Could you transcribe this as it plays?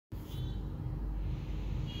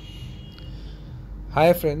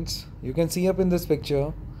Hi friends, you can see up in this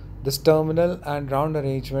picture this terminal and round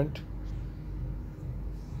arrangement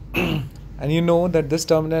and you know that this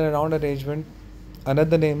terminal and round arrangement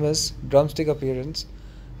another name is drumstick appearance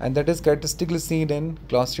and that is characteristically seen in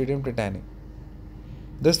Clostridium tetani.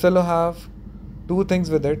 This fellow have two things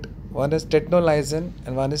with it, one is tetnolysin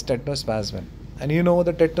and one is tetnospasmin, and you know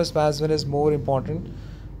the tetnospasmin is more important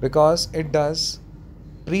because it does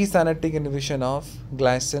pre-synaptic inhibition of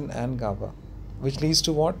glycin and GABA, which leads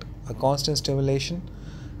to what? A constant stimulation,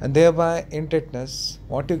 and thereby in tetanus,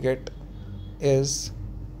 what you get is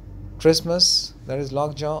trismus, that is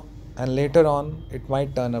lockjaw, and later on it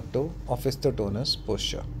might turn up to opisthotonus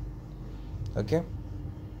posture. Okay.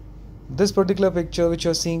 This particular picture which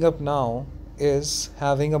you're seeing up now is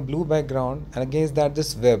having a blue background, and against that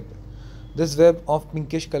this web of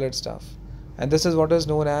pinkish colored stuff, and this is what is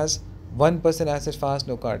known as 1% acid fast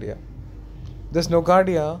nocardia. This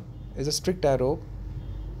nocardia is a strict arrow.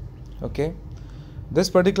 Okay, this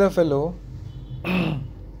particular fellow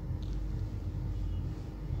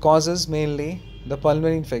causes mainly the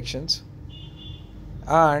pulmonary infections,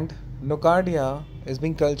 and nocardia is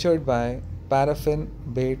being cultured by paraffin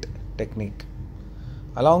bait technique.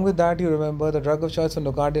 Along with that, you remember the drug of choice for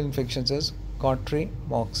nocardial infections is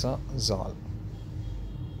cotrimoxazole.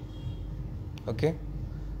 Okay,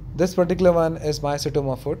 this particular one is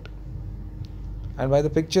mycetoma foot, and by the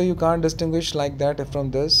picture you can't distinguish like that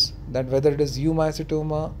from this that whether it is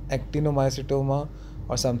eumycetoma, actinomycetoma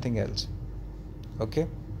or something else. Okay,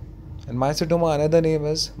 and mycetoma another name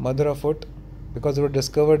is Madura foot because it was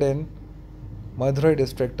discovered in Madurai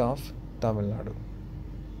district of Tamil Nadu.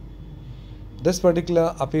 This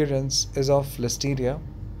particular appearance is of listeria,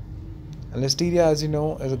 and listeria, as you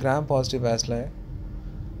know, is a gram-positive bacilli.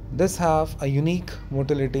 This have a unique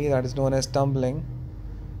motility that is known as tumbling,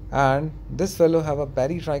 and this fellow have a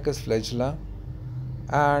peritrichous flagella,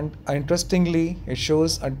 and interestingly it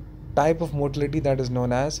shows a type of motility that is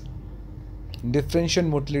known as differential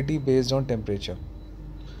motility based on temperature.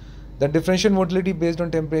 The differential motility based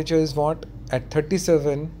on temperature is what? At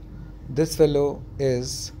 37 this fellow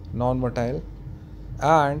is non-motile,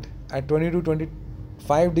 and at 20 to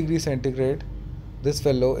 25 degrees centigrade this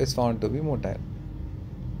fellow is found to be motile.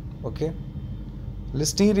 Okay,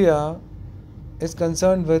 listeria is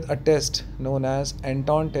concerned with a test known as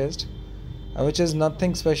Anton test, which is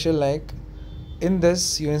nothing special. Like in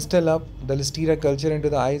this you instill up the listeria culture into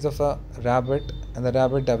the eyes of a rabbit and the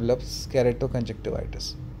rabbit develops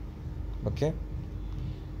keratoconjunctivitis. Okay,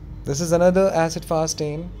 this is another acid fast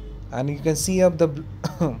stain, and you can see up the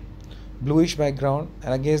bluish background,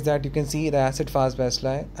 and against that you can see the acid fast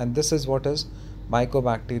bacilli, and this is what is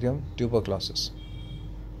Mycobacterium tuberculosis.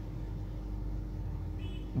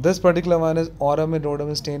 This particular one is aurum and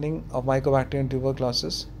rhodum staining of Mycobacterium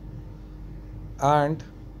tuberculosis, and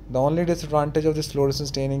the only disadvantage of this fluorescent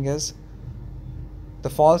staining is the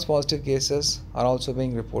false positive cases are also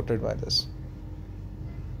being reported by this.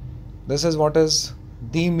 This is what is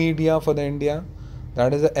the media for the India,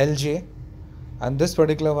 that is the LJ, and this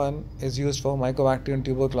particular one is used for Mycobacterium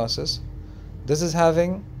tuberculosis. This is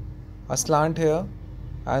having a slant here,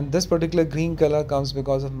 and this particular green color comes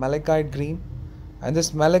because of malachite green, and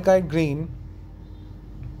this malachite green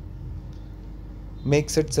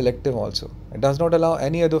makes it selective also. It does not allow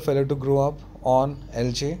any other fellow to grow up on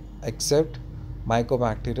LJ except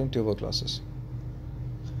Mycobacterium tuberculosis.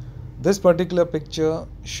 This particular picture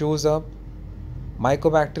shows up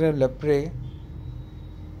Mycobacterium leprae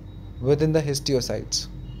within the histiocytes.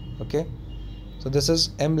 Okay, so this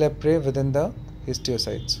is M. leprae within the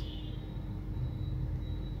histiocytes.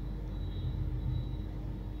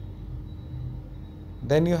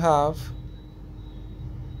 Then you have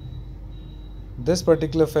this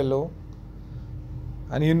particular fellow,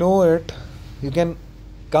 and you know it, you can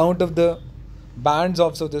count of the bands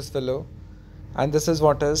of this fellow, and this is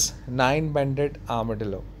what is 9-banded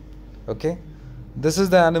armadillo. Okay, this is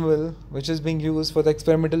the animal which is being used for the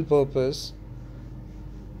experimental purpose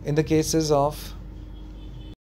in the cases of